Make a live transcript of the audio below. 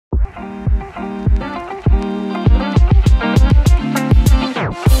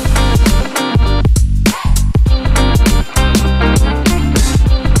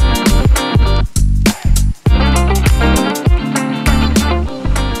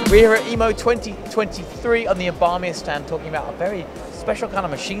We're here at EMO 2023 on the Ibarmia stand talking about a very special kind of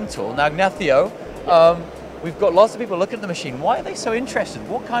machine tool. Now, Ignacio, we've got lots of people looking at the machine. Why are they so interested?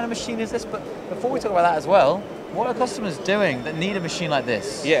 What kind of machine is this? But before we talk about that as well, what are customers doing that need a machine like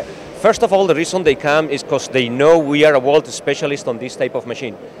this? Yeah, first of all, the reason they come is because they know we are a world specialist on this type of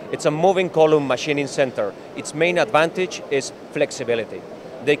machine. It's a moving column machining center. Its main advantage is flexibility.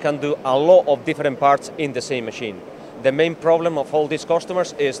 They can do a lot of different parts in the same machine. The main problem of all these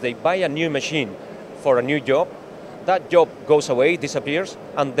customers is they buy a new machine for a new job, that job goes away, disappears,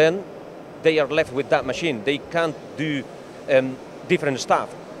 and then they are left with that machine. They can't do different stuff.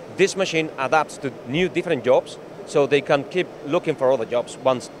 This machine adapts to new different jobs, so they can keep looking for other jobs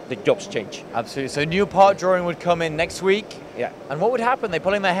once the jobs change. Absolutely. So new part drawing would come in next week. Yeah. And what would happen? They're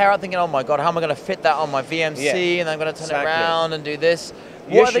pulling their hair out thinking, oh my God, how am I going to fit that on my VMC? Yeah. And I'm going to turn it around and do this.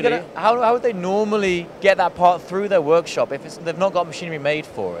 Usually, how would they normally get that part through their workshop if they've not got machinery made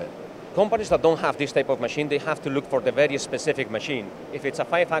for it? companies that don't have this type of machine, they have to look for the very specific machine. If it's a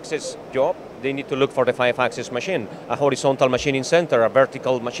 5-axis job, they need to look for the 5-axis machine, a horizontal machining center, a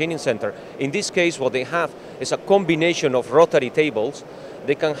vertical machining center. In this case, what they have is a combination of rotary tables.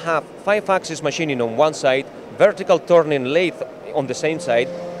 They can have 5-axis machining on one side, vertical turning lathe on the same side,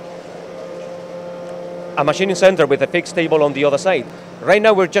 a machining center with a fixed table on the other side. Right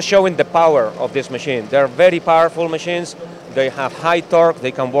now we're just showing the power of this machine. They're very powerful machines. They have high torque,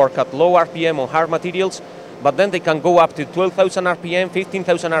 they can work at low RPM on hard materials, but then they can go up to 12,000 RPM,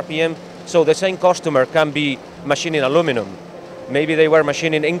 15,000 RPM, so the same customer can be machining aluminum. Maybe they were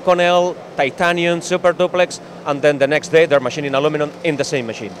machining Inconel, titanium, super duplex, and then the next day they're machining aluminum in the same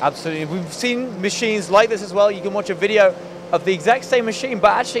machine. Absolutely. We've seen machines like this as well. You can watch a video of the exact same machine,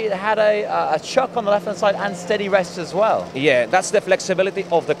 but actually it had a chuck on the left-hand side and steady rest as well. Yeah, that's the flexibility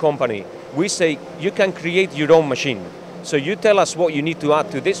of the company. We say you can create your own machine. So you tell us what you need to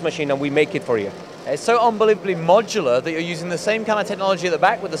add to this machine and we make it for you. It's so unbelievably modular that you're using the same kind of technology at the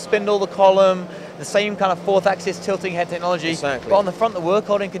back with the spindle, the column, the same kind of 4th-axis tilting head technology. Exactly. But on the front, the work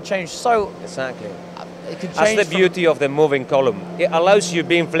holding can change so... Exactly. It can change. That's the beauty of the moving column. It allows you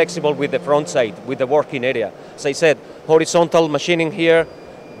being flexible with the front side, with the working area. As I said, horizontal machining here,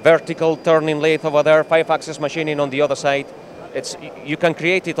 vertical turning lathe over there, 5-axis machining on the other side. You can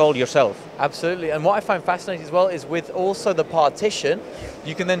create it all yourself. Absolutely, and what I find fascinating as well is with also the partition,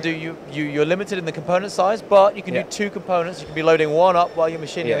 you can then do, you're limited in the component size, but you can do 2 components. You can be loading one up while you're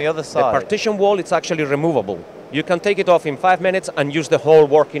machining on the other side. The partition wall, it's actually removable. You can take it off in 5 minutes and use the whole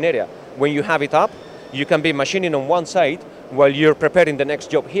working area. When you have it up, you can be machining on one side while you're preparing the next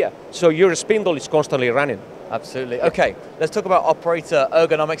job here. So your spindle is constantly running. Absolutely. Okay, let's talk about operator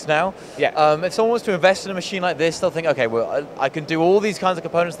ergonomics now. Yeah. If someone wants to invest in a machine like this, they'll think, okay, well, I can do all these kinds of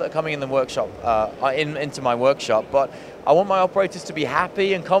components that are coming in the workshop, into my workshop, but I want my operators to be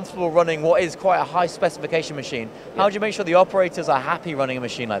happy and comfortable running what is quite a high specification machine. How do you make sure the operators are happy running a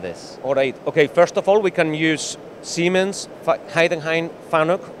machine like this? All right. Okay, first of all, we can use Siemens, Heidenhain,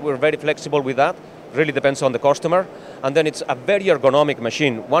 Fanuc. We're very flexible with that. Really depends on the customer. And then it's a very ergonomic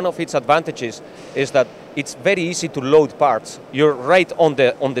machine. One of its advantages is that it's very easy to load parts. You're right on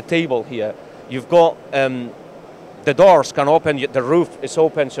the table here. You've got the doors can open, the roof is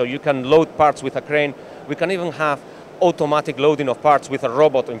open, so you can load parts with a crane. We can even have automatic loading of parts with a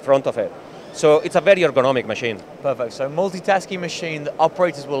robot in front of it. So it's a very ergonomic machine. Perfect. So multitasking machine that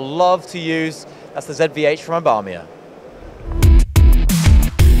operators will love to use. That's the ZVH from Ibarmia.